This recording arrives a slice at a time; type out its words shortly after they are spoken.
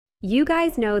You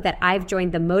guys know that I've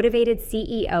joined the Motivated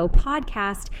CEO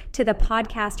podcast to the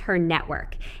Podcast Her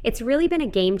Network. It's really been a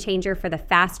game changer for the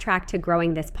fast track to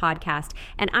growing this podcast,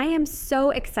 and I am so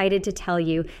excited to tell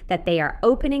you that they are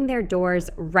opening their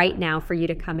doors right now for you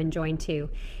to come and join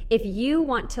too. If you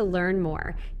want to learn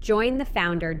more, join the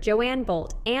founder, Joanne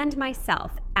Bolt, and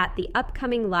myself at the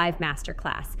upcoming live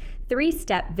masterclass,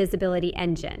 3-Step Visibility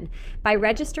Engine, by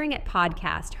registering at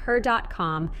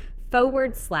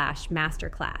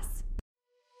podcasther.com/masterclass.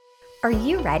 Are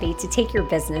you ready to take your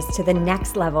business to the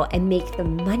next level and make the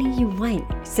money you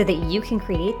want so that you can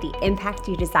create the impact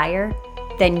you desire?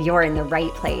 Then you're in the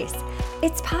right place.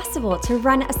 It's possible to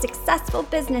run a successful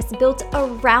business built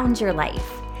around your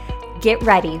life. Get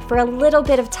ready for a little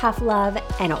bit of tough love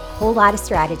and a whole lot of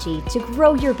strategy to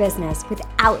grow your business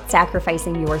without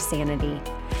sacrificing your sanity.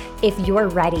 If you're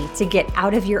ready to get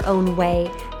out of your own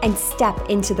way and step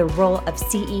into the role of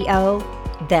CEO,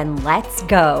 then let's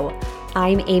go.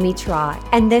 I'm Amy Traw,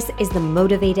 and this is the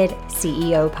Motivated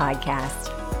CEO Podcast.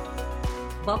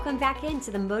 Welcome back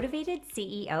into the Motivated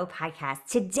CEO Podcast.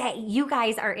 Today, you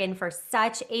guys are in for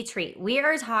such a treat. We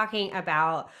are talking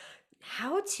about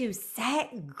how to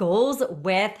set goals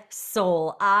with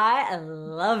soul. I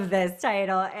love this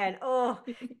title, and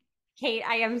Kate,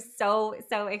 I am so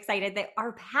excited that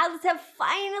our paths have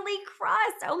finally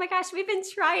crossed. Oh my gosh, we've been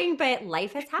trying, but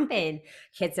life has happened.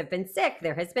 Kids have been sick.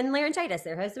 There has been laryngitis.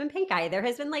 There has been pink eye. There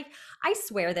has been I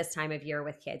swear this time of year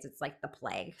with kids, it's like the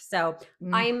plague. So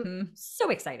I'm so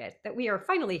excited that we are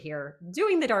finally here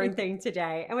doing the darn thing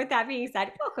today. And with that being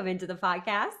said, welcome into the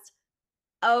podcast.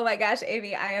 Oh my gosh,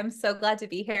 Amy, I am so glad to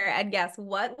be here. And yes,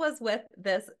 what was with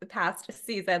this past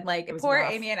season? Poor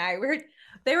rough. Amy and I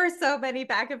there were so many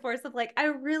back and forths of I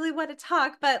really want to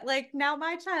talk, but now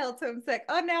my child's homesick.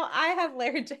 Oh, now I have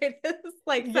laryngitis.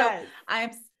 Yes. So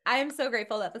I'm so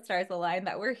grateful that the stars align,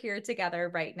 that we're here together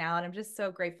right now. And I'm just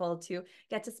so grateful to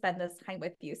get to spend this time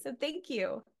with you. So thank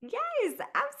you. Yes,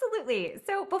 absolutely.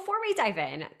 So before we dive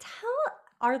in, tell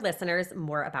our listeners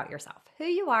more about yourself, who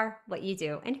you are, what you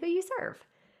do, and who you serve.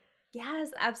 Yes,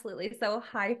 absolutely. So,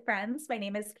 hi, friends. My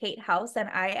name is Kate House, and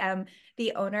I am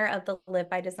the owner of the Live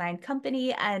by Design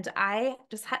company. And I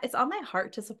just, it's on my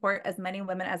heart to support as many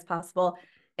women as possible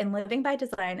in living by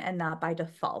design and not by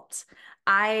default.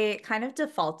 I kind of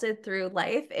defaulted through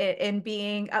life in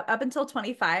being up until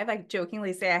 25. I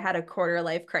jokingly say I had a quarter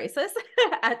life crisis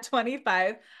at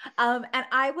 25. And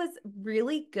I was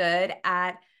really good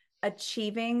at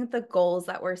achieving the goals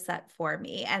that were set for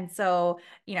me. And so,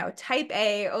 type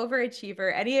A,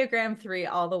 overachiever, Enneagram 3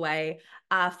 all the way,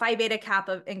 Phi Beta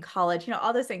Kappa in college,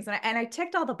 all those things. And I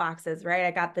ticked all the boxes, right?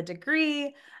 I got the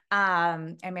degree.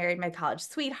 I married my college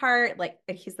sweetheart.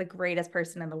 He's the greatest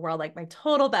person in the world, my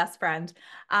total best friend.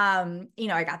 I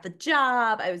got the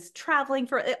job. I was traveling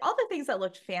for all the things that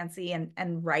looked fancy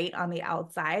and right on the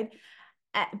outside.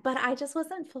 But I just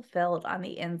wasn't fulfilled on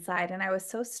the inside. And I was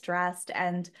so stressed.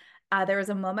 And there was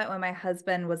a moment when my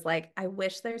husband was like, I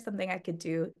wish there's something I could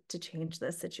do to change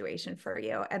this situation for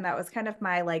you. And that was kind of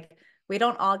my we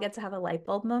don't all get to have a light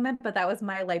bulb moment, but that was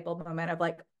my light bulb moment of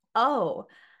oh,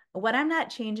 what I'm not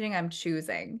changing, I'm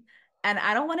choosing. And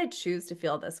I don't want to choose to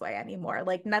feel this way anymore.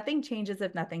 Nothing changes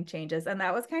if nothing changes. And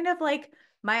that was kind of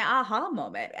my aha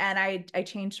moment. And I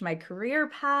changed my career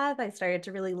path. I started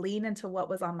to really lean into what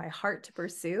was on my heart to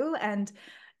pursue. And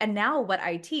now what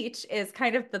I teach is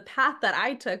kind of the path that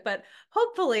I took, but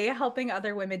hopefully helping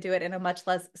other women do it in a much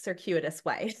less circuitous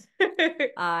way.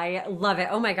 I love it.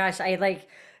 Oh my gosh. I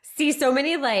see so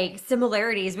many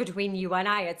similarities between you and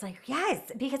I. It's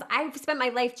yes, because I've spent my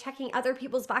life checking other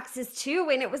people's boxes too.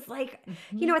 And it was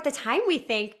at the time we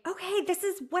think, okay, this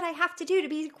is what I have to do to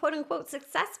be quote unquote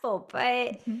successful.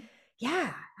 But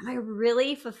yeah, am I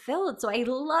really fulfilled? So I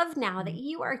love now that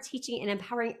you are teaching and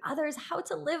empowering others how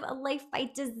to live a life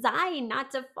by design, not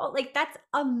default. That's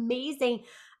amazing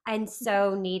and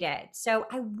so needed. So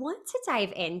I want to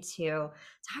dive into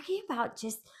talking about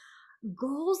just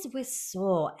goals with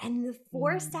soul and the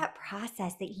 4-step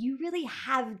process that you really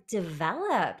have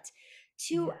developed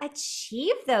to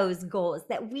achieve those goals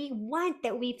that we want,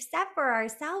 that we've set for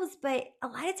ourselves. But a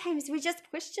lot of times we just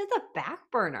push to the back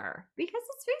burner because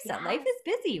let's face it, life is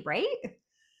busy, right?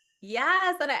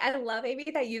 Yes. And I love, Amy,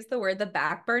 that you used the word the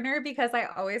back burner, because I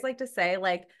always like to say,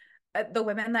 the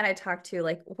women that I talk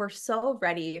to, we're so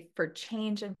ready for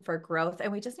change and for growth.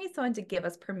 And we just need someone to give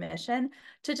us permission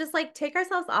to just take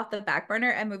ourselves off the back burner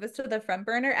and move us to the front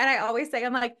burner. And I always say,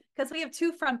 I'm because we have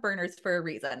 2 front burners for a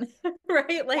reason,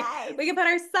 right? We can put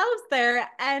ourselves there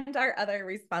and our other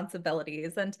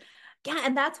responsibilities. And yeah,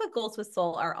 and that's what Goals with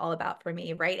Soul are all about for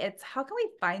me, right? It's how can we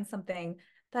find something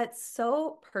that's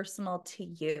so personal to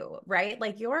you, right?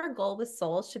 Like your goal with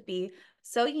soul should be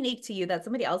so unique to you that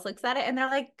somebody else looks at it and they're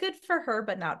like, good for her,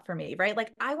 but not for me, right?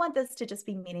 Like I want this to just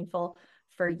be meaningful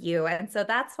for you. And so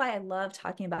that's why I love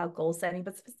talking about goal setting,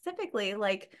 but specifically,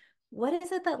 like, what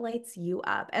is it that lights you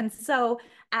up? And so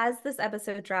as this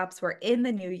episode drops, we're in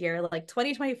the new year, like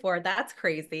 2024. That's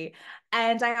crazy.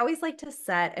 And I always like to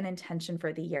set an intention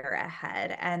for the year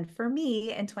ahead. And for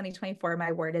me in 2024,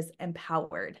 my word is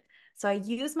empowered. So I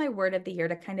use my word of the year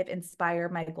to kind of inspire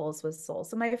my goals with soul.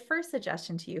 So my first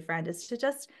suggestion to you, friend, is to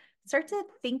just start to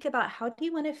think about how do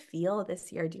you want to feel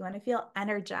this year? Do you want to feel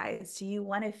energized? Do you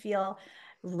want to feel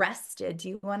rested? Do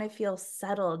you want to feel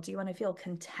settled? Do you want to feel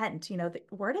content? You know, the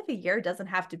word of the year doesn't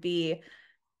have to be,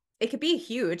 it could be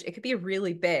huge, it could be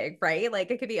really big, right? Like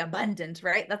it could be abundant,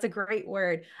 right? That's a great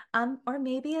word. Or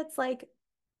maybe it's like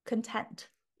content.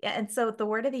 Yeah, and so the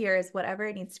word of the year is whatever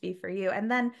it needs to be for you.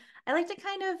 And then I like to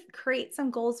kind of create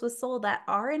some goals with soul that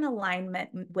are in alignment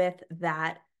with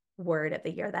that word of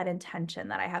the year, that intention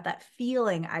that I have, that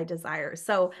feeling I desire.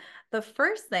 So the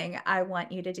first thing I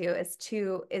want you to do is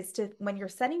to when you're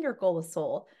setting your goal with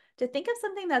soul, to think of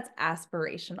something that's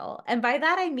aspirational. And by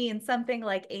that I mean something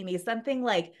like Amy, something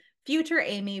like future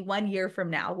Amy 1 year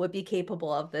from now would be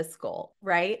capable of this goal,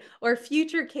 right? Or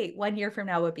future Kate 1 year from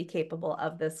now would be capable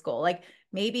of this goal. Like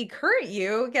maybe current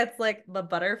you gets like the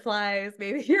butterflies,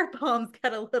 maybe your palms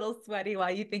get a little sweaty while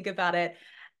you think about it.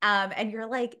 And you're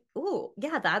like, ooh,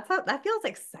 yeah, that feels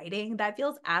exciting. That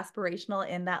feels aspirational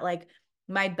in that like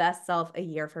my best self a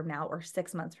year from now or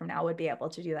 6 months from now would be able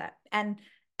to do that. And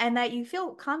that you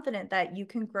feel confident that you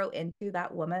can grow into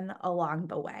that woman along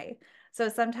the way. So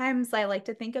sometimes I like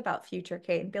to think about future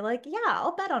Kate and be like, yeah,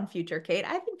 I'll bet on future Kate.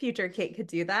 I think future Kate could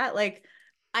do that. Like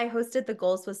I hosted the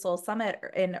Goals with Soul Summit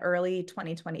in early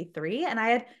 2023, and I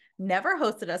had never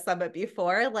hosted a summit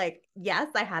before. Like, yes,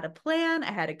 I had a plan,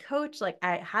 I had a coach, like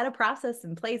I had a process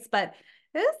in place, but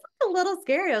it was like a little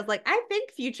scary. I was like, I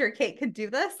think future Kate could do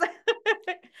this.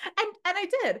 And I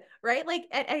did, right? Like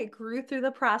I grew through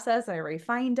the process, I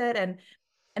refined it,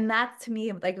 and that's to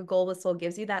me like a goal with soul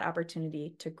gives you that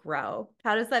opportunity to grow.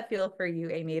 How does that feel for you,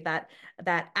 Amy? That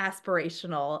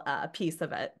aspirational piece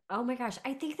of it. Oh my gosh,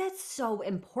 I think that's so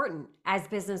important as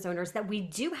business owners that we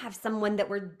do have someone that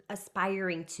we're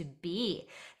aspiring to be,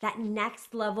 that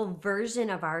next level version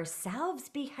of ourselves.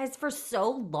 Because for so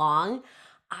long,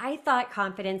 I thought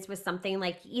confidence was something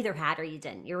like you either had or you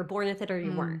didn't. You were born with it or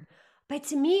you weren't. Mm, But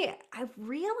to me, I've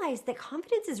realized that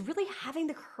confidence is really having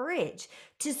the courage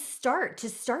to start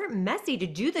messy, to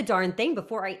do the darn thing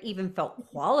before I even felt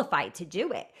qualified to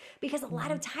do it. Because a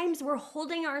lot of mm, times we're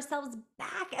holding ourselves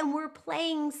back and we're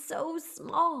playing so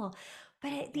small.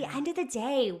 But at the yeah. end of the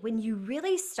day, when you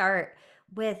really start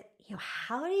with,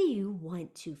 how do you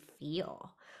want to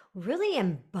feel? Really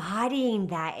embodying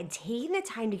that and taking the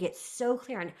time to get so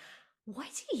clear on what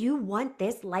do you want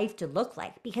this life to look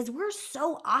like? Because we're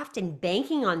so often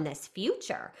banking on this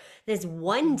future, this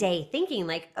one Mm, day thinking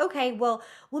like, okay, well,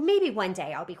 maybe one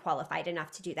day I'll be qualified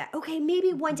enough to do that. Okay,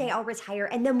 maybe one day mhm, I'll retire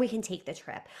and then we can take the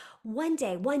trip. One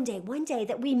day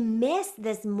that we miss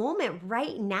this moment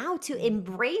right now to mm.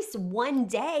 embrace one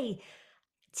day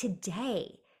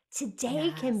today.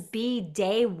 Today can Yes. be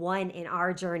day one in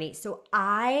our journey. So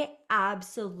I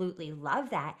absolutely love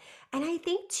that. And I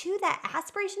think too that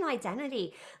aspirational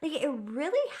identity, like it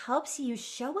really helps you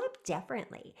show up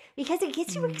differently because it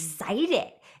gets you Mm,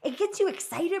 excited. It gets you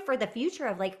excited for the future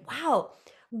of like, wow,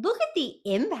 look at the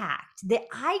impact that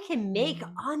I can make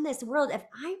mm. on this world if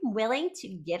I'm willing to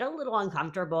get a little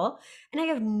uncomfortable and I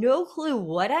have no clue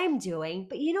what I'm doing.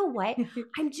 But you know what?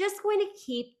 I'm just going to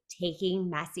keep taking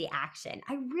messy action.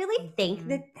 I really think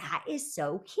that Mhm. that is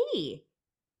so key.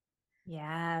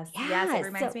 Yes, yes. It Yeah.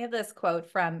 reminds So, me of this quote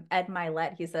from Ed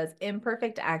Milet. He says,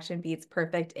 imperfect action beats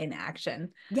perfect inaction.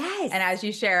 And yes, as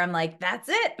you share, I'm like, that's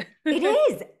it it.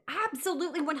 is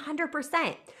absolutely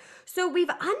 100%. So,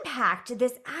 we've unpacked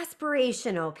this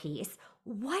aspirational piece.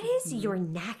 What is your Mhm.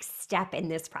 next step in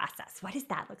this process? What does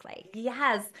that look like?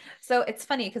 Yes. So it's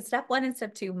funny because step one and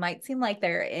step two might seem like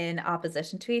they're in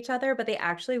opposition to each other, but they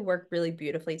actually work really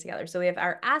beautifully together. So we have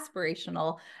our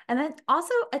aspirational and then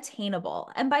also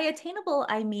attainable. And by attainable,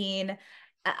 I mean,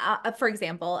 for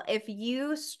example, if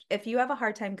you have a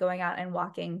hard time going out and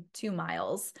walking 2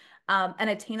 miles, an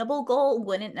attainable goal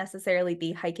wouldn't necessarily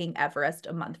be hiking Everest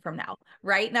a month from now,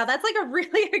 right? Now that's like a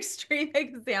really extreme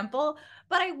example,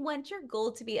 but I want your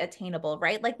goal to be attainable,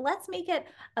 right? Like let's make it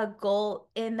a goal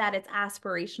in that it's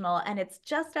aspirational and it's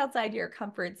just outside your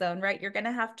comfort zone, right? You're going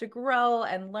to have to grow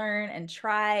and learn and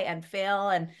try and fail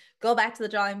and go back to the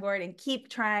drawing board and keep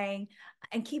trying.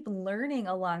 and keep learning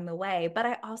along the way. But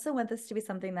I also want this to be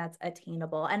something that's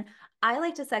attainable. And I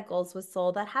like to set goals with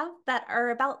Soul that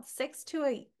are about 6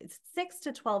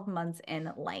 to 12 months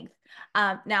in length.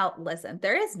 Now listen,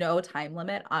 there is no time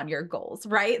limit on your goals,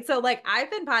 right? So like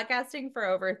I've been podcasting for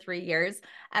over 3 years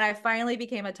and I finally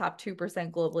became a top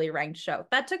 2% globally ranked show.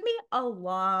 That took me a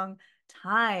long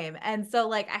time. And so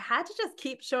like I had to just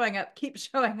keep showing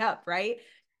up, right?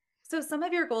 So some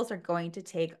of your goals are going to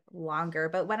take longer,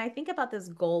 but when I think about this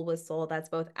goal with Soul that's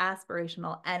both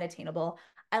aspirational and attainable,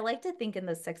 I like to think in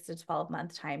the 6 to 12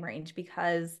 month time range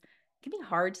because it can be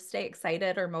hard to stay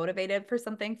excited or motivated for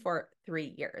something for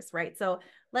 3 years, right? So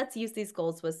let's use these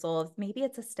goals with Soul. Maybe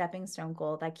it's a stepping stone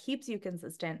goal that keeps you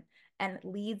consistent and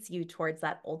leads you towards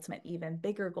that ultimate, even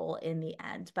bigger goal in the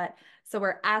end. But so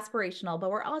we're aspirational, but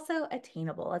we're also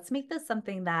attainable. Let's make this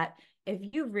something that if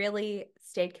you really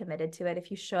stayed committed to it,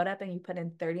 if you showed up and you put in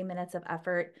 30 minutes of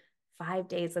effort 5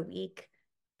 days a week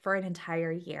for an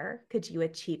entire year, could you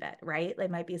achieve it? Right? It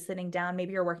might be sitting down,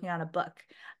 maybe you're working on a book.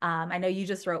 I know you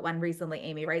just wrote one recently,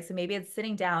 Amy, right? So maybe it's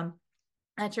sitting down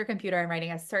at your computer and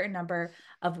writing a certain number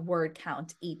of word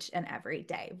count each and every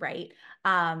day, right?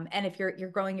 And if you're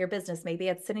growing your business, maybe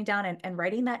it's sitting down and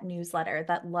writing that newsletter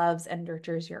that loves and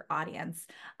nurtures your audience.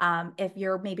 If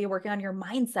you're maybe working on your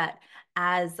mindset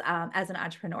as an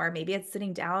entrepreneur, maybe it's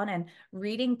sitting down and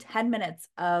reading 10 minutes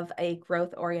of a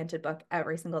growth oriented book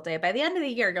every single day. By the end of the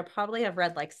year, you'll probably have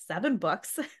read like 7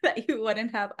 books that you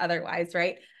wouldn't have otherwise,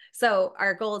 right? So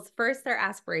our goals, first, they're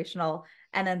aspirational.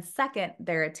 And then second,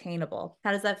 they're attainable.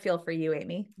 How does that feel for you,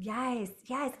 Amy? Yes,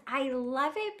 yes. I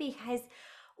love it because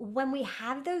when we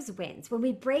have those wins, when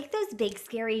we break those big,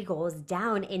 scary goals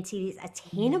down into these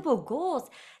attainable goals,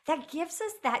 that gives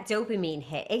us that dopamine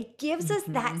hit. It gives us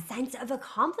that Mhm. sense of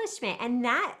accomplishment. And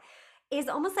that is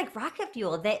almost like rocket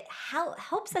fuel that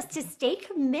helps us to stay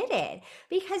committed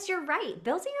because you're right,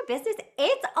 building a business,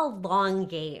 it's a long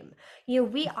game. We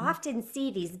Mhm. often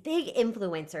see these big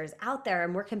influencers out there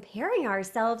and we're comparing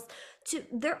ourselves to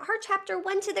our chapter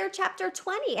 1 to their chapter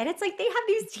 20, and it's like they have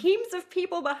these teams of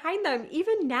people behind them.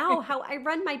 Even now, how I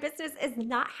run my business is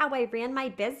not how I ran my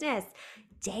business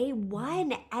day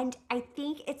one. And I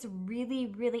think it's really,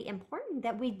 really important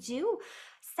that we do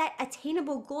set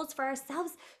attainable goals for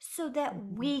ourselves so that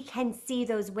Mhm. we can see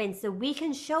those wins, so we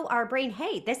can show our brain,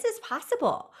 hey, this is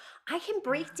possible. I can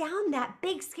break Yeah. down that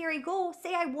big scary goal.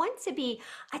 Say I want to be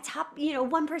a top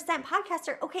 1%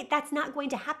 podcaster. Okay, that's not going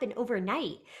to happen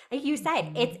overnight. Like you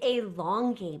said, it's Mhm. a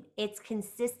long game. It's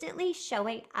consistently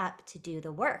showing up to do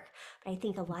the work. But I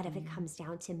think a lot of it Mhm. comes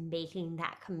down to making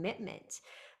that commitment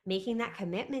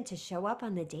to show up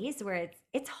on the days where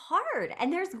it's hard.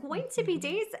 And there's going to be Mhm.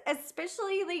 days,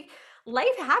 especially like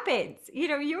life happens.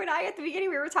 You and I at the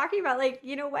beginning we were talking about, like,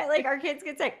 you know what, like our kids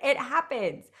get sick. It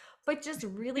happens. But just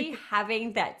really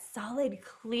having that solid,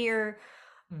 clear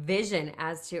vision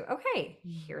as to, okay,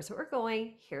 here's what we're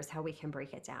going, here's how we can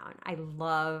break it down. I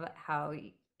love how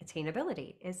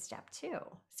attainability is step 2.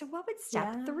 So what would step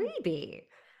Yeah. 3 be?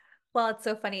 Well, it's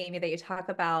so funny, Amy, that you talk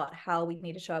about how we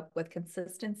need to show up with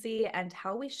consistency and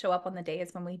how we show up on the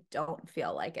days when we don't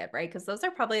feel like it, right? Because those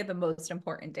are probably the most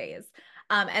important days.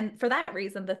 And for that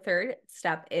reason, the third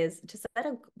step is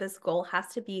to this goal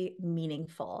has to be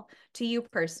meaningful to you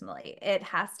personally. It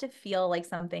has to feel like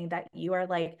something that you are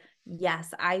like,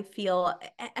 yes, I feel,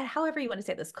 however you want to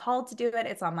say this, called to do it.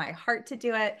 It's on my heart to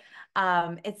do it.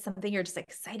 It's something you're just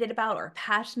excited about or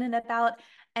passionate about.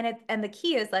 And the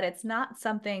key is that it's not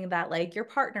something that like your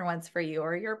partner wants for you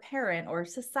or your parent or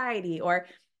society or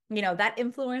that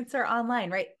influencer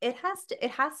online, right? It has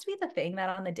to be the thing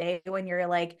that on the day when you're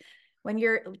like when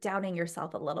you're doubting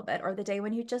yourself a little bit or the day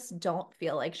when you just don't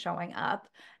feel like showing up,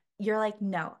 you're like,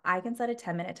 no, I can set a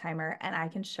 10-minute timer and I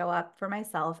can show up for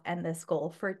myself and this goal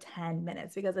for 10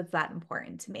 minutes because it's that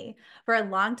important to me. For a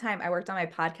long time, I worked on my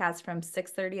podcast from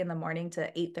 6:30 in the morning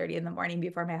to 8:30 in the morning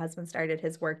before my husband started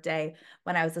his work day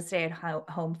when I was a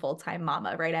stay-at-home full-time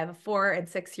mama, right? I have a 4 and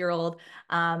 6-year-old.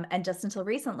 And just until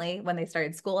recently, when they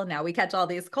started school, and now we catch all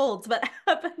these colds. But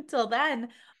up until then,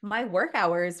 my work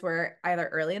hours were either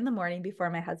early in the morning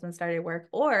before my husband started work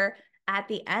or at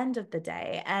the end of the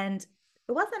day. And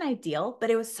it wasn't ideal, but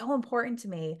it was so important to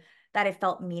me that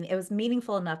it was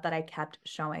meaningful enough that I kept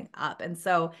showing up. And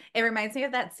so it reminds me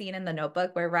of that scene in The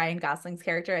Notebook where Ryan Gosling's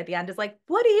character at the end is like,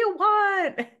 "What do you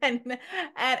want?" And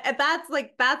that's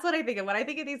what I think of when I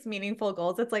think of these meaningful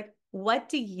goals. It's like, what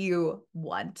do you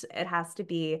want? You have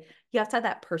to have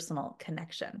that personal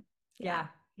connection. Yeah. Yeah.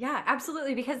 Yeah,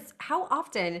 absolutely. Because how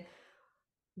often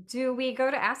Do we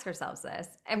go to ask ourselves this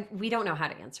and we don't know how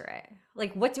to answer it?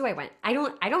 Like, what do I want? I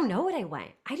don't know what I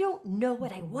want. I don't know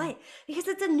what I Mhm. want because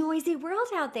it's a noisy world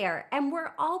out there and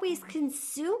we're always Yeah.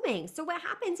 consuming. So what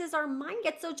happens is our mind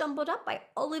gets so jumbled up by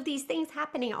all of these things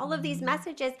happening, all of these Mhm.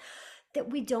 messages that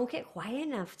we don't get quiet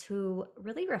enough to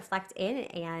really reflect in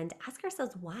and ask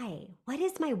ourselves why? What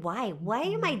is my why? Why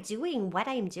am I Mhm. doing what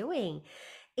I'm doing?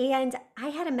 And I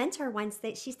had a mentor once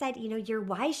that she said, your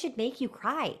why should make you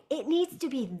cry. It needs to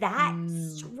be that Mm.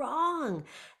 strong,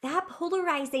 that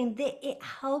polarizing, that it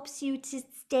helps you to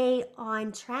stay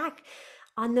on track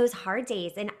on those hard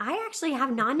days. And I actually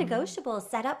have non Mhm. negotiables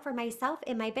set up for myself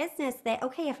in my business that,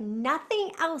 okay, if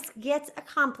nothing else gets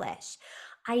accomplished,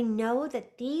 I know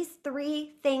that these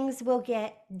three things will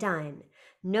get done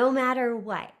no matter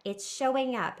what. It's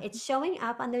showing up. It's showing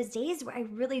up on those days where I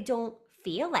really don't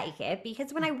feel like it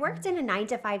because when I worked Mhm. in a 9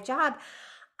 to 5 job,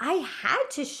 I had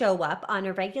to show up on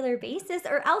a regular basis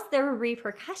or else there were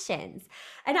repercussions.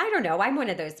 And I don't know, I'm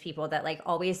one of those people that like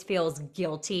always feels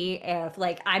guilty if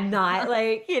like I'm not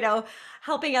like,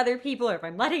 helping other people or if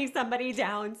I'm letting somebody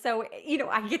down. So,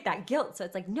 I get that guilt. So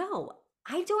it's like, no,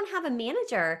 I don't have a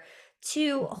manager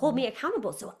to hold Mhm. me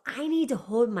accountable. So I need to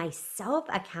hold myself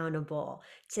accountable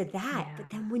to that. Yeah. But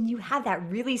then when you have that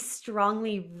really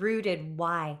strongly rooted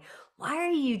why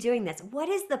are you doing this? What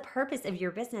is the purpose of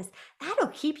your business? That'll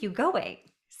keep you going.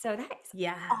 So that is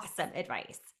Yes. awesome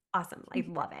advice. Awesome. I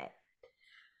love it.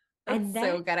 And That's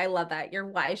then, so good. I love that. Your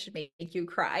why should make you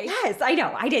cry. yes, I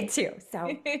know, I did too.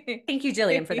 So thank you,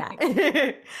 Jillian, for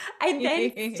that. And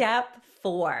then step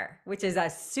 4, which is a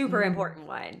super Mm. important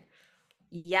one.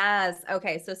 Yes.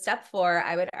 Okay. So step 4,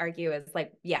 I would argue is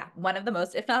like, yeah, one of the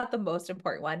most, if not the most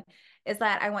important one, is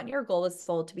that I want your goal is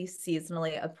sold to be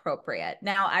seasonally appropriate.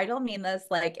 Now, I don't mean this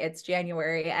like it's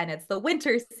January and it's the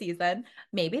winter season.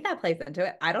 Maybe that plays into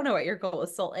it. I don't know what your goal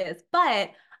is soul is,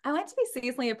 but I want it to be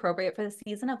seasonally appropriate for the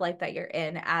season of life that you're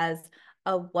in as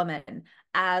a woman,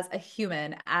 as a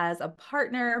human, as a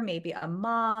partner, maybe a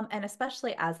mom, and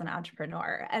especially as an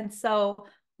entrepreneur. And so,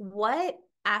 what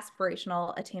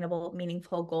aspirational, attainable,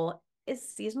 meaningful goal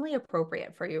is seasonally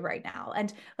appropriate for you right now?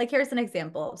 And like, here's an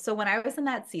example. So, when I was in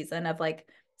that season of like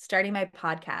starting my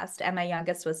podcast, and my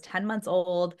youngest was 10 months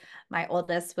old, my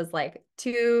oldest was like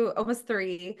 2, almost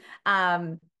 3.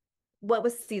 What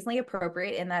was seasonally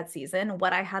appropriate in that season,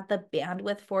 what I had the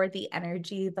bandwidth for, the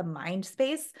energy, the mind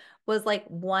space was like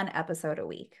one episode a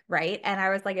week, right? And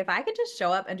I was like, if I could just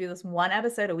show up and do this one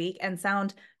episode a week and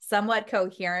sound somewhat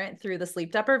coherent through the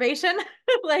sleep deprivation,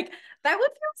 like that would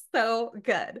feel so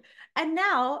good. And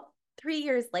now, 3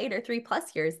 years later,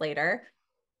 3+ years later,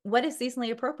 what is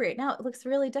seasonally appropriate now? It looks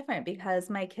really different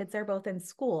because my kids are both in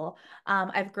school.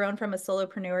 I've grown from a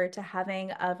solopreneur to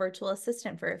having a virtual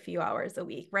assistant for a few hours a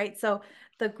week, right? So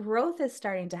the growth is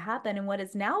starting to happen. And what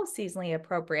is now seasonally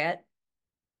appropriate,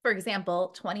 for example,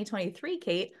 2023,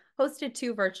 Kate hosted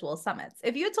 2 virtual summits.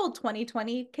 If you had told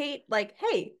 2020, Kate, like,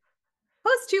 hey,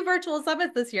 host 2 virtual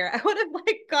summits this year, I would have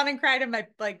like gone and cried in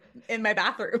my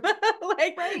bathroom.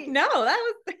 Like, Right. no, that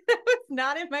was that was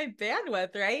not in my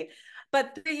bandwidth, right?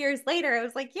 But 3 years later, I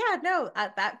was like, yeah, no,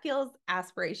 that feels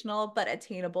aspirational, but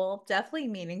attainable, definitely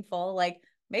meaningful. Like,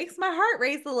 makes my heart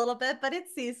race a little bit, but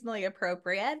it's seasonally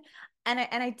appropriate. And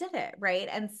I did it, right?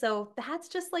 And so that's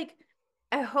just like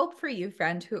I hope for you,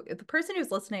 friend, who the person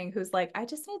who's listening, who's like, I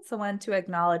just need someone to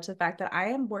acknowledge the fact that I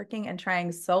am working and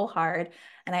trying so hard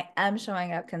and I am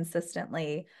showing up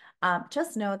consistently.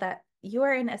 Just know that you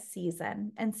are in a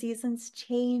season and seasons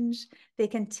change. They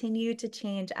continue to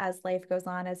change as life goes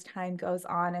on, as time goes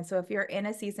on. And so if you're in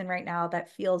a season right now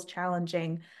that feels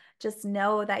challenging, just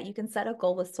know that you can set a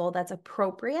goal with soul that's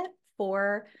appropriate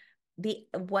for the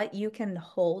what you can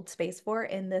hold space for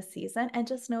in this season, and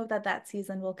just know that that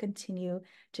season will continue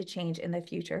to change in the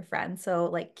future, friend. So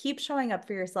like keep showing up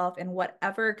for yourself in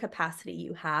whatever capacity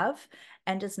you have,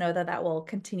 and just know that that will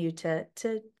continue to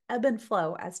ebb and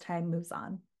flow as time moves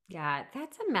on. Yeah,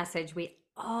 that's a message we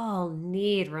all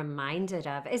need reminded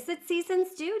of is that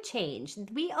seasons do change.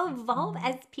 We evolve Mhm.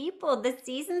 as people. The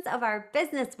seasons of our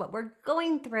business, what we're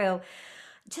going through,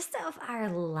 just of our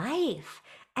life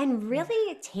and Yeah.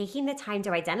 really taking the time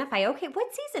to identify okay,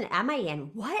 what season am I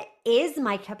in? What is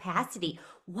my capacity?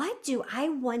 What do I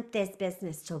want this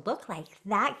business to look like?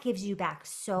 That gives you back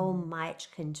so Mhm.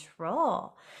 much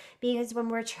control. Because when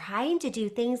we're trying to do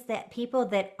things that people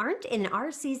that aren't in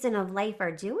our season of life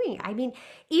are doing, I mean,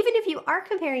 even if you are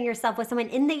comparing yourself with someone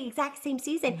in the exact same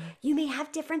season, Mhm. you may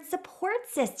have different support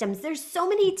systems. There's so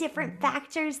many different Mhm.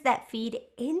 factors that feed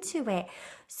into it.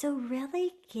 So,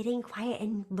 really getting quiet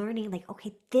and learning, like,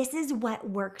 okay, this is what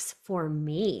works for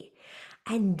me.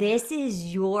 And this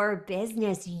is your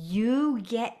business. You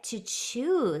get to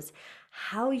choose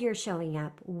how you're showing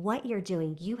up, what you're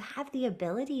doing. You have the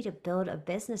ability to build a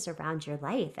business around your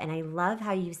life. And I love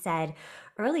how you said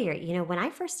earlier, when I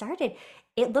first started,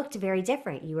 it looked very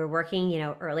different. You were working,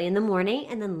 early in the morning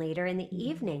and then later in the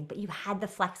evening, but you had the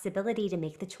flexibility to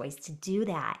make the choice to do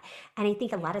that. And I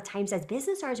think a lot of times as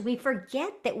business owners, we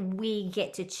forget that we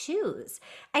get to choose.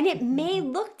 And it may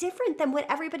look different than what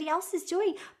everybody else is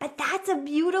doing, but that's a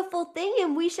beautiful thing.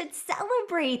 And we should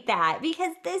celebrate that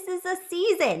because this is a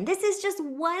season. This is just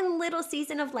one little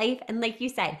season of life. And like you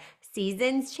said,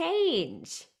 seasons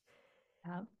change.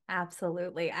 Yeah,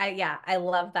 absolutely. I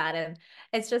love that. And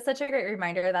it's just such a great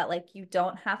reminder that like you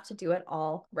don't have to do it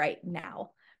all right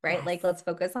now, right? Yes. Like let's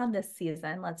focus on this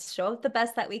season. Let's show up the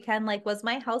best that we can. Like, was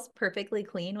my house perfectly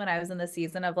clean when I was in the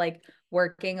season of like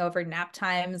working over nap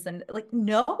times? And like,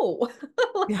 no,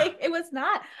 like it was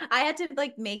not. I had to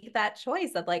like make that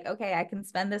choice of like, okay, I can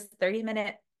spend this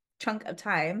 30-minute chunk of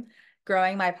time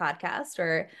growing my podcast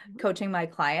or coaching my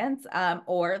clients,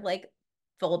 or like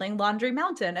folding Laundry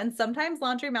Mountain. And sometimes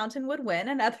Laundry Mountain would win,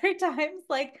 and other times,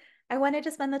 like, I wanted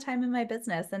to spend the time in my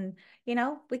business. And,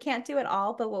 we can't do it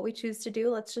all, but what we choose to do,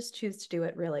 let's just choose to do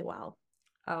it really well.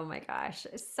 Oh my gosh,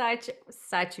 such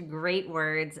great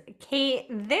words. Kate,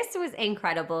 this was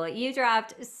incredible. You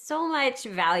dropped so much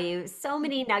value, so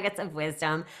many nuggets of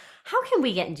wisdom. How can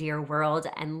we get into your world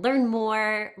and learn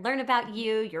more, learn about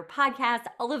you, your podcast,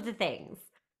 all of the things?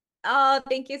 Oh,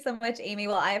 thank you so much, Amy.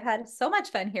 Well, I've had so much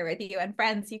fun here with you and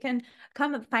friends. You can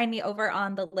come and find me over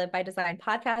on the Live by Design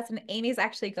podcast. And Amy's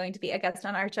actually going to be a guest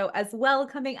on our show as well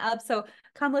coming up. So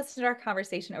come listen to our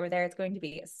conversation over there. It's going to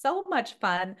be so much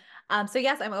fun. So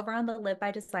yes, I'm over on the Live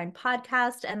by Design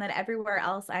podcast. And then everywhere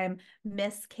else, I'm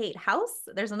Miss Kate House.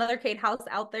 There's another Kate House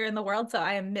out there in the world. So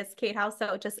I am Miss Kate House.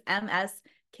 So just MS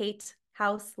Kate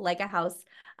House, like a house.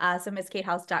 So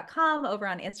misskatehouse.com, over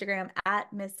on Instagram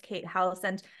at Miss Kate House.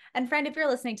 And friend, if you're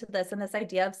listening to this and this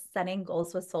idea of setting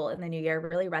goals with soul in the new year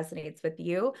really resonates with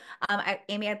you,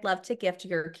 Amy, I'd love to gift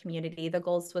your community the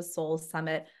Goals with Soul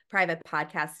Summit private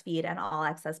podcast feed and all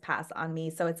access pass on me.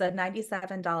 So it's a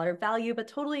 $97 value, but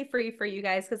totally free for you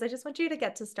guys because I just want you to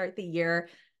get to start the year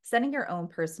setting your own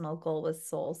personal goal with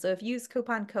soul. So if you use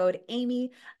coupon code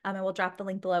Amy, and we'll drop the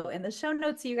link below in the show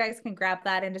notes so you guys can grab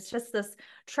that. And it's just this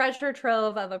treasure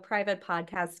trove of a private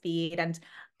podcast feed. And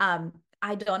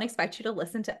I don't expect you to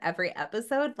listen to every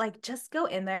episode. Like just go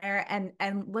in there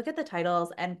and look at the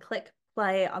titles and click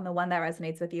play on the one that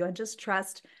resonates with you and just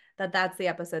trust that that's the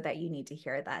episode that you need to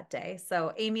hear that day.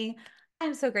 So Amy,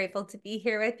 I'm so grateful to be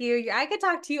here with you. I could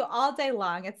talk to you all day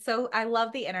long. I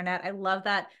love the internet. I love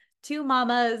that two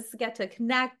mamas get to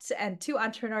connect and two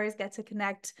entrepreneurs get to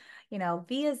connect,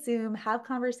 via Zoom, have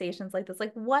conversations like this.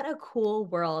 Like what a cool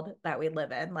world that we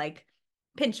live in. Like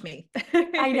pinch me.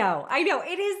 I know.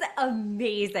 It is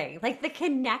amazing. Like the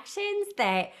connections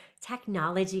that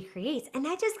technology creates. And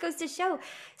that just goes to show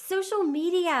social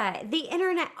media, the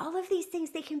internet, all of these things,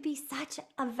 they can be such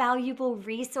a valuable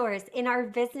resource in our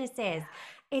businesses.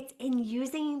 It's in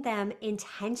using them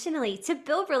intentionally to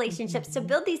build relationships, to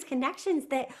build these connections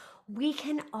that we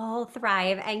can all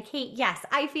thrive. And Kate, yes,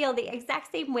 I feel the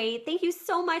exact same way. Thank you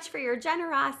so much for your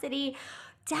generosity.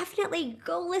 Definitely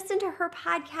go listen to her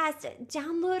podcast,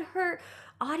 download her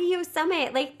audio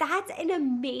summit. Like that's an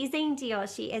amazing deal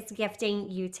she is gifting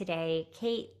you today.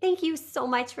 Kate, thank you so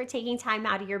much for taking time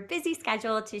out of your busy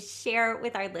schedule to share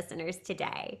with our listeners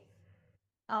today.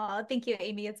 Oh, thank you,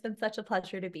 Amy. It's been such a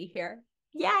pleasure to be here.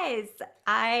 Yes,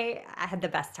 I had the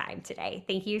best time today.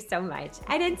 Thank you so much.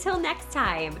 And until next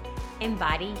time,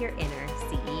 embody your inner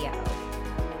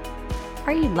CEO.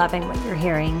 Are you loving what you're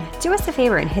hearing? Do us a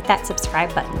favor and hit that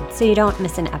subscribe button so you don't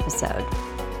miss an episode.